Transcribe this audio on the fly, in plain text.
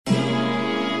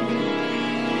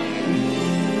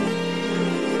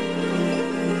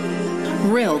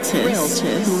Realtist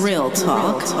Real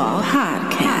Talk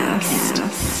Podcast.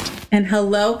 And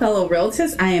hello, fellow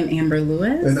Realtists. I am Amber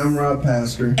Lewis. And I'm Rob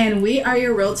Pastor. And we are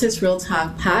your Realtist Real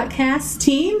Talk Podcast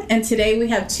team. And today we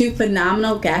have two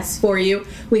phenomenal guests for you.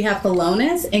 We have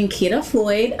Philonise and Keeta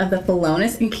Floyd of the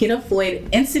Philonise and Keeta Floyd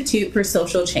Institute for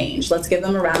Social Change. Let's give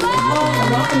them a round of applause.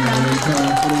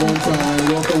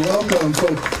 Welcome.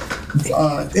 So,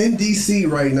 in DC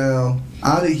right now,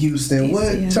 out of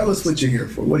Houston, tell us what you're here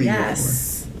for. What are you here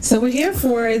for? So we're here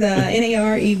for the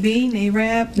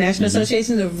NAREB, National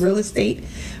Association of Real Estate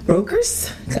Brokers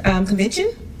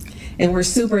Convention. And we're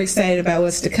super excited about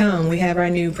what's to come. We have our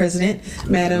new president,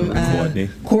 Madam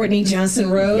Courtney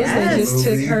Johnson-Rose, that just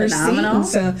took her seat. And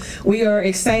so we are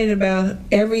excited about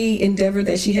every endeavor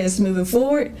that she has moving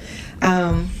forward.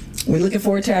 We're looking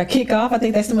forward to our kickoff. I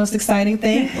think that's the most exciting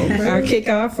thing. Okay. Our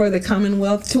kickoff for the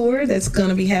Commonwealth Tour that's going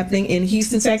to be happening in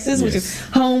Houston, Texas, which is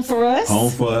home for us.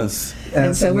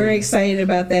 And so we're excited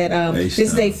about that. This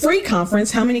is a free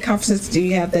conference. How many conferences do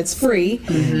you have that's free?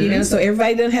 Mm-hmm. You know, so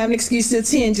everybody doesn't have an excuse to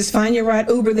attend. Just find your ride,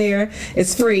 Uber there.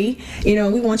 It's free. You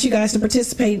know, we want you guys to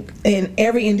participate in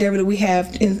every endeavor that we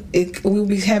have. We'll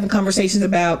be having conversations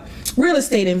about real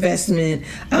estate investment,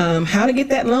 how to get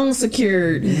that loan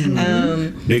secured.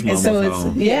 Big Mama's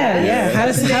home. How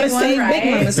to save Big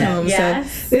Mama's home.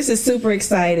 Yes. So this is super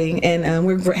exciting, and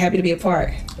we're happy to be a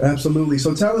part. Absolutely.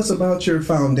 So tell us about your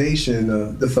foundation,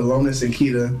 the Philonise and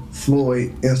Keeta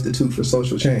Floyd Institute for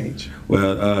Social Change.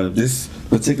 Well, this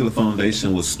particular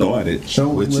foundation was started,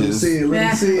 Let me see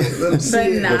it.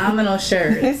 Phenomenal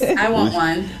shirts. I want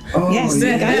one. Oh, yes.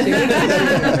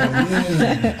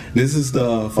 This is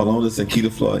the Philonise and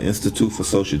Keeta Floyd Institute for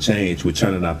Social Change. We're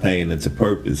turning our pain into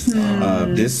purpose.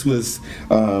 This was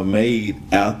made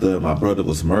after my brother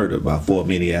was murdered by 4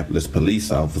 Minneapolis police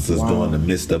officers during the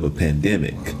midst of a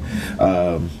pandemic.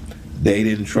 They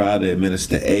didn't try to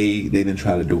administer aid. They didn't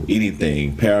try to do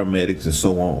anything, paramedics and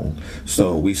so on.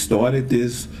 So we started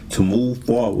this to move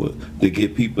forward, to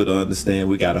get people to understand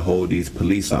we got to hold these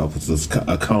police officers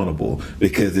accountable,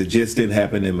 because it just didn't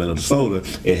happen in Minnesota.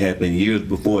 It happened years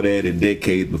before that and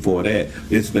decades before that.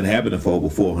 It's been happening for over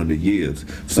 400 years.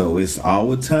 So it's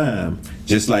our time,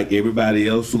 just like everybody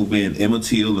else who's been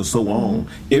immaterial and so on.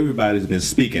 Everybody's been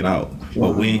speaking out.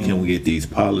 But when can we get these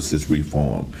policies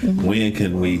reformed? When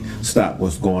can we stop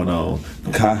what's going on?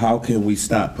 How can we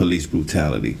stop police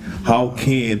brutality? How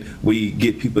can we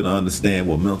get people to understand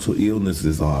what mental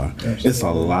illnesses are? Absolutely. It's a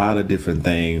lot of different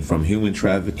things, from human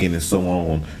trafficking and so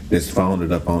on, that's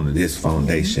founded up on this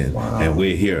foundation. And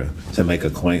we're here to make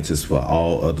acquaintance for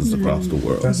all others across the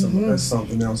world. That's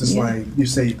something else. It's like you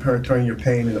say, you turn your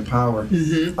pain into power.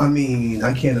 I mean,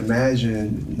 I can't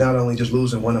imagine not only just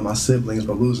losing one of my siblings,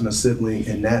 but losing a sibling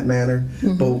in that manner.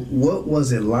 But what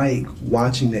was it like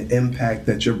watching the impact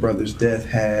that your brother's death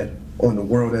had on the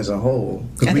world as a whole?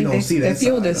 Because we don't see that. That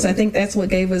fueled us. I think that's what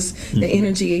gave us the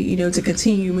energy, you know, to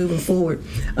continue moving forward.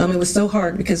 It was so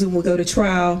hard because we would go to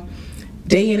trial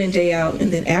day in and day out,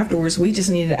 and then afterwards we just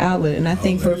needed an outlet. And I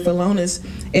think for Philonise,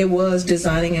 it was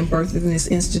designing and birthing this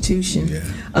institution.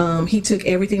 He took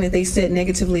everything that they said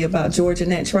negatively about George in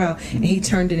that trial, and he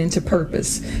turned it into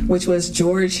purpose, which was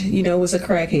George, you know, was a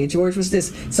crackhead. George was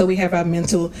this. So we have our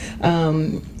mental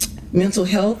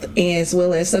health as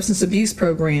well as substance abuse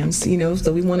programs, you know,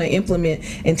 so we want to implement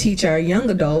and teach our young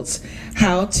adults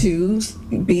how to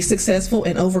be successful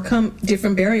and overcome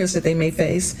different barriers that they may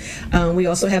face. We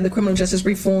also have the criminal justice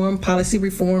reform, policy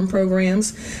reform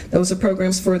programs. Those are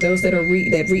programs for those that are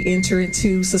re-enter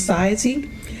into society.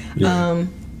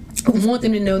 We want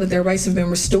them to know that their rights have been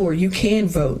restored. You can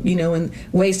vote, you know, and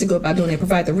ways to go about doing it.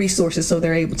 Provide the resources so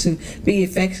they're able to be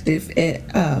effective,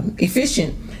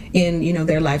 efficient in, you know,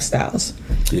 their lifestyles.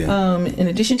 In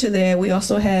addition to that, we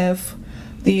also have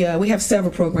we have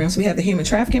several programs. We have the human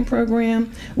trafficking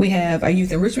program. We have our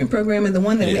youth enrichment program, and the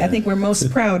one that I think we're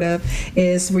most proud of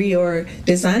is we are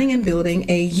designing and building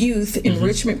a youth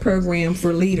enrichment program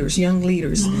for leaders, young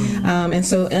leaders. And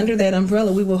so under that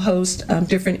umbrella, we will host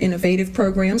different innovative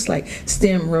programs like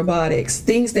STEM, robotics,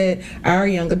 things that our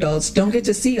young adults don't get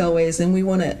to see always, and we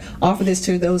want to offer this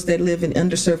to those that live in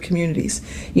underserved communities.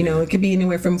 You know, it could be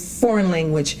anywhere from foreign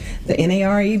language, the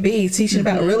NAREB, teaching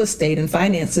about real estate and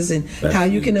finances and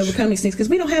how you can overcome these things, because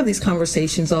we don't have these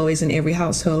conversations always in every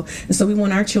household. And so we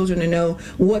want our children to know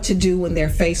what to do when they're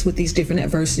faced with these different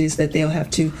adversities that they'll have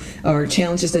to, or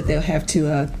challenges that they'll have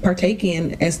to partake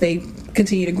in as they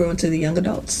continue to grow into the young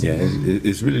adults.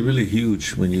 It's really, really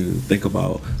huge when you think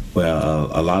about where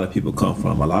a lot of people come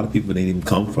from. A lot of people didn't even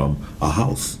come from a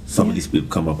house. Some of these people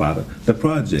come up out of the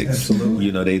projects. Absolutely.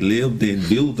 You know, they lived in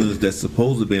buildings that's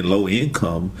supposed to be low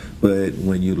income, but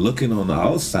when you're looking on the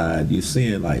outside, you're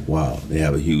seeing like, wow, they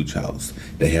have a huge house.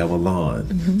 They have a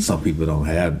lawn. Some people don't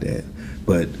have that.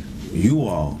 But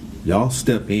y'all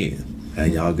step in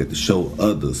and y'all get to show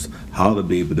others how to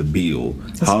be able to build,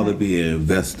 how to be an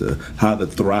investor, how to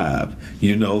thrive,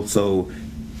 you know, so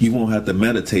you won't have to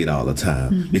meditate all the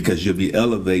time because you'll be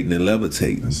elevating and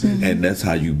levitating. And that's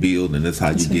how you build and that's how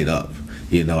you get up.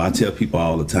 You know, I tell people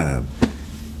all the time,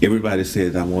 everybody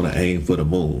says I want to aim for the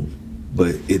moon.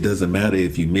 But it doesn't matter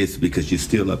if you miss because you're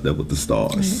still up there with the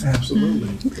stars. Absolutely.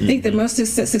 I think the most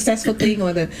successful thing,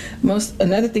 or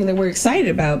another thing that we're excited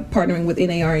about partnering with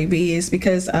NAREB is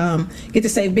because get to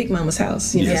save Big Mama's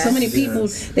house. You know, so many people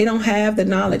they don't have the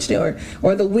knowledge or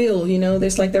the will. You know,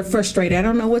 there's like they're frustrated. I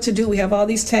don't know what to do. We have all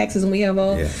these taxes and we have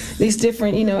all these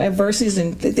different adversities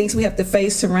and things we have to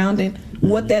face surrounding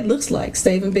what that looks like,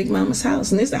 saving Big Mama's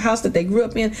house. And it's a house that they grew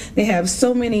up in. They have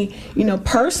so many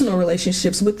personal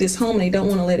relationships with this home. They don't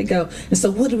want to let it go. And so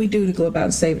what do we do to go about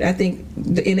and save it? I think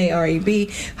the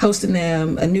NAREB hosting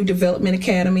a new development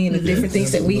academy and the different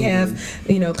things that we have,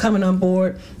 coming on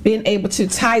board, being able to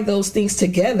tie those things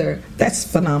together, that's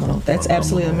phenomenal. That's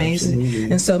absolutely amazing.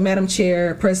 Absolutely. And so Madam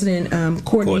Chair, President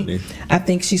Courtney, I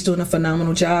think she's doing a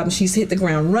phenomenal job and she's hit the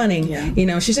ground running.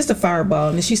 Yeah. She's just a fireball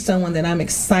and she's someone that I'm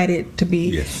excited to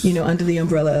be, under the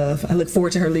umbrella of. I look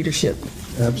forward to her leadership.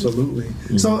 Absolutely.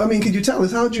 So, could you tell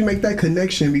us, how did you make that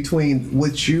connection between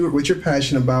what you're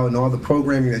passionate about and all the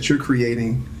programming that you're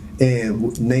creating and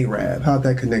NAREB? How'd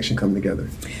that connection come together?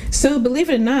 So, believe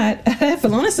it or not,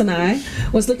 Philonise and I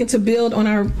was looking to build on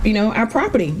our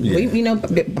property. Yeah.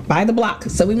 We, buy the block.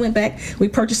 So we went back, we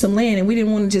purchased some land, and we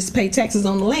didn't want to just pay taxes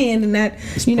on the land and not,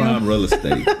 prime real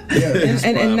estate.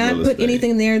 and not put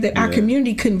anything there that our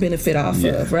community couldn't benefit off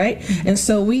of, right? And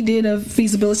so we did a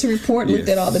feasibility report, looked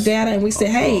at all the data, and we said,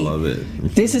 hey,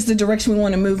 this is the direction we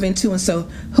want to move into. And so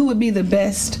who would be the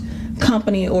best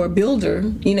company or builder,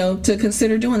 to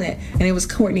consider doing that? And it was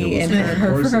Courtney and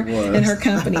her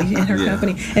company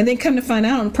company. And then come to find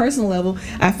out on a personal level,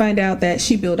 I find out that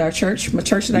she built our church, my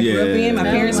church that I grew up in. My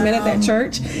parents met at that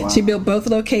church. Wow. She built both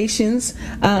locations.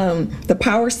 The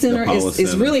Power Center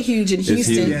is really huge in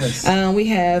Houston. Yes. We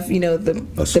have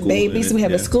the babies. We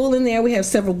have a school in there. We have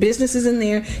several businesses in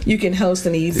there. You can host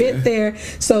an event there.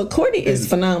 So Courtney is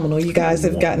phenomenal. You guys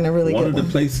have gotten a really good one. One of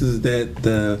the places that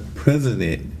the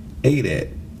president ate at.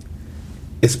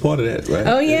 It's part of that, right?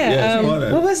 Oh yeah.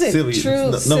 What was it?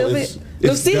 Lucille's.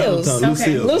 Lucille's,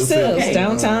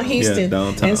 downtown Houston.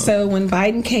 Downtown. And so when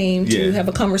Biden came to have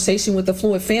a conversation with the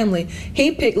Floyd family,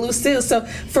 he picked Lucille. So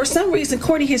for some reason,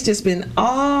 Courtney has just been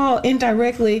all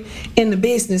indirectly in the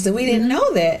business, and we didn't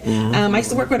know that. I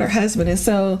used to work with her husband, and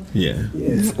so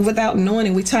without knowing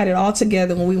it, we tied it all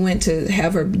together when we went to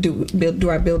have her do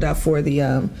our build out for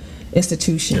the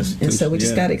institution. And so we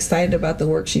just got excited about the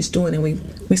work she's doing, and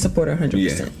we support her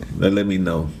 100%. That let me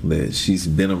know that she's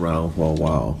been around for a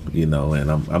while,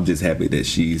 and I'm just happy that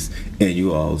she's in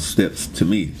you all's steps to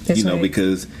me. That's right.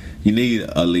 Because you need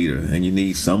a leader and you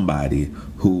need somebody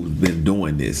who's been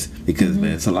doing this, because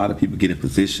man, it's a lot of people get in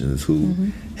positions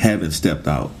who haven't stepped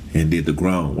out and did the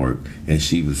groundwork, and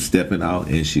she was stepping out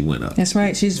and she went up. That's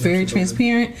right. She's very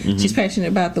transparent. She's passionate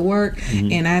about the work,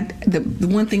 and the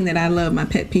one thing that I love, my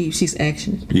pet peeve, she's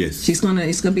action. Yes, it's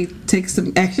gonna be take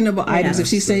some actionable items. If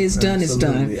she says it's done, it's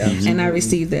done. And I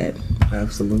receive that.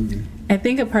 Absolutely. I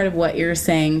think a part of what you're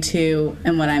saying too,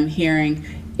 and what I'm hearing,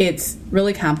 it's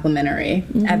really complimentary.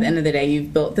 At the end of the day,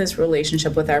 you've built this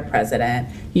relationship with our president.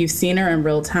 You've seen her in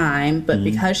real time, but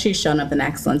because she's shown up in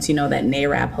excellence, you know that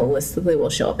NAREB holistically will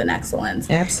show up in excellence.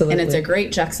 Absolutely. And it's a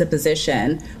great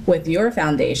juxtaposition with your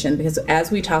foundation, because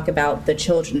as we talk about the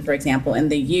children, for example, and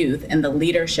the youth and the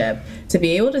leadership, to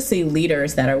be able to see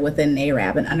leaders that are within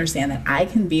NAREB and understand that I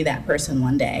can be that person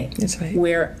one day. That's right.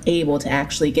 We're able to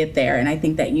actually get there. And I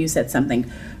think that you said something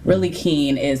really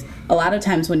keen, is a lot of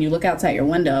times when you look outside your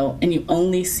window and you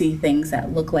only see things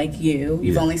that look like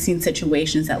you've only seen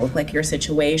situations that look like your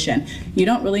situation, you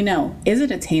don't really know, is it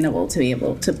attainable to be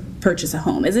able to purchase a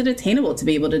home? Is it attainable to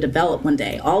be able to develop one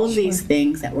day? All of these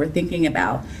things that we're thinking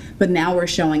about. but now we're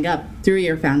showing up through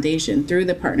your foundation, through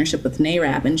the partnership with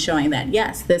NAREB, and showing that,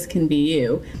 yes, this can be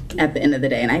you at the end of the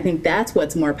day. And I think that's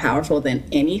what's more powerful than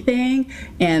anything.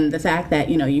 And the fact that,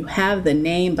 you have the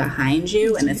name behind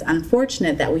you, and it's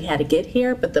unfortunate that we had to get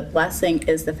here, but the blessing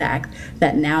is the fact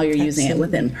that now you're using it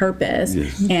within purpose.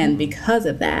 Yes. And because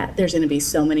of that, there's going to be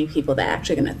so many people that are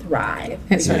actually going to thrive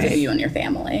because of you and your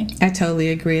family. I totally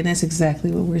agree, and that's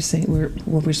exactly what we're saying.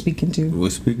 What we're speaking to.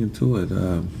 We're speaking to it.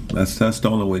 That's the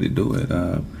only way to do it.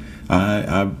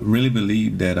 I really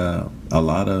believe that a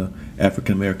lot of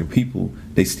African American people,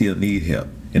 they still need help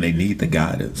and they need the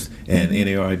guidance. And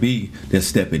NAREB, they're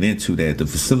stepping into that to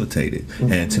facilitate it.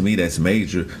 And to me, that's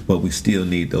major. But we still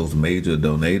need those major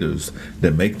donators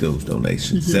that make those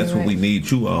donations. That's what we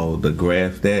need you all to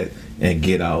grasp that and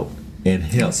get out and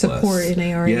help support us.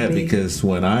 NAREB. Yeah, because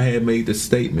when I had made the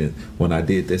statement, when I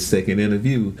did that second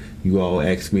interview, you all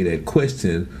asked me that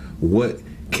question, what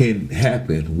can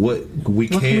happen, what we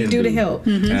What can we do to help?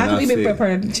 How can we be a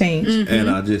part of the change? And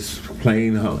I just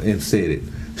plain and said it.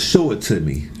 Show it to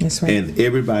me. That's right. And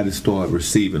everybody started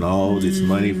receiving all this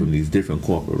money from these different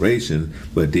corporations,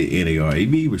 but did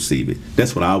NAREB receive it?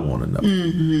 That's what I want to know.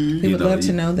 We would love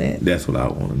to know that. That's what I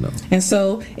want to know. And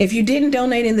so, if you didn't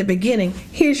donate in the beginning,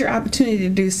 here's your opportunity to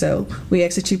do so. We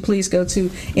ask that you please go to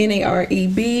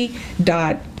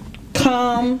nareb.com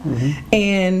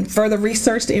and further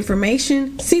research the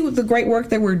information, see what the great work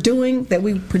that we're doing, that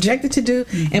we projected to do,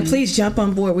 and please jump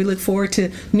on board. We look forward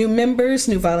to new members,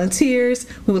 new volunteers.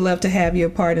 We would love to have you a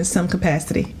part in some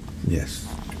capacity. Yes.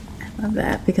 Love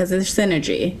that, because there's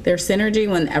synergy. There's synergy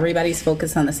when everybody's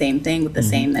focused on the same thing with the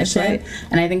same mission. right.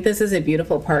 And I think this is a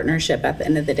beautiful partnership at the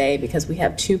end of the day, because we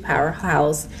have two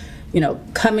powerhouse,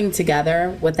 coming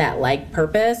together with that like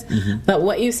purpose. But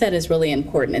what you said is really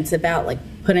important. It's about like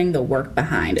putting the work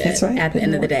behind it. That's right. At the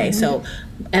end of the day. So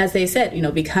as they said,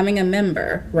 becoming a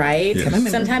member, right?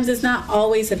 Yes. Sometimes it's not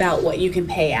always about what you can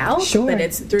pay out, Sure. but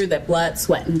it's through the blood,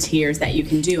 sweat, and tears that you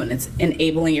can do, and it's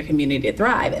enabling your community to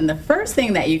thrive. And the first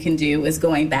thing that you can do is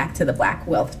going back to the Black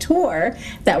Wealth Tour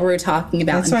that we're talking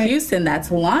about in Houston,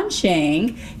 that's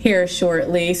launching here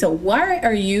shortly. So why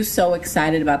are you so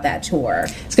excited about that tour?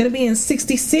 It's going to be in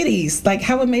 60 cities. Like,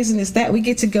 how amazing is that? We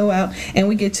get to go out and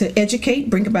we get to educate,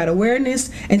 bring about awareness,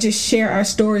 and just share our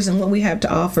stories and what we have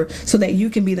to offer so that you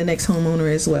can be the next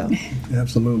homeowner as well.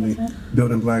 Absolutely.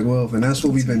 Building Black Wealth. And that's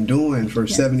what we've been doing for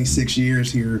 76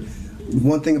 years here.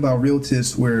 One thing about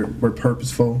Realtists, we're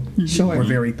purposeful. Sure. We're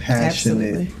very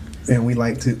passionate. Absolutely. And we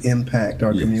like to impact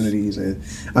our communities. And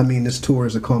I mean, this tour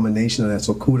is a culmination of that.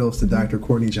 So kudos to Dr.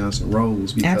 Courtney Johnson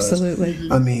Rose. Because, Absolutely.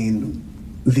 I mean,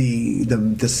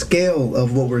 the scale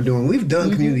of what we're doing. We've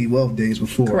done community wealth days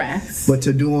before. Correct. But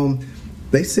to do them,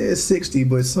 they said 60,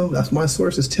 but that's my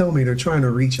sources tell me they're trying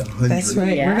to reach 100. That's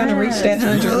right. We're going to reach that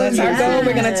 100. That's our goal.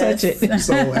 We're going to touch it.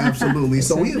 So absolutely.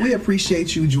 So we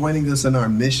appreciate you joining us in our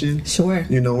mission. Sure.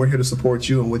 We're here to support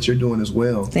you and what you're doing as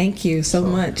well. Thank you so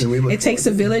much. and we look It takes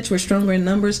a village. We're stronger in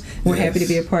numbers. We're happy to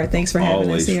be a part. Thanks for having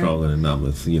Always us here. stronger than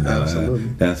numbers. Absolutely.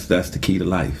 That's the key to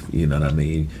life. You know what I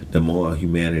mean? The more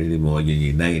humanity, the more you're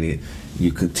united,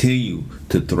 you continue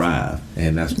to thrive,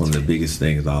 and that's one of the biggest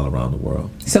things all around the world.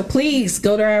 So please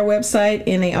go to our website,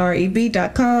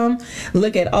 nareb.com.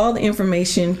 Look at all the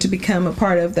information to become a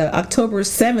part of the October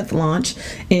 7th launch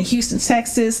in Houston,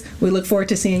 Texas. We look forward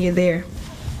to seeing you there.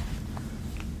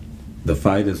 The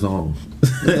fight is on.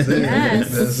 That's it. Yes.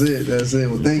 That's it.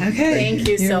 Well, thank you. Thank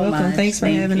you You're so welcome. much. Thanks for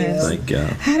having us. Thank y'all.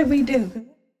 How did we do?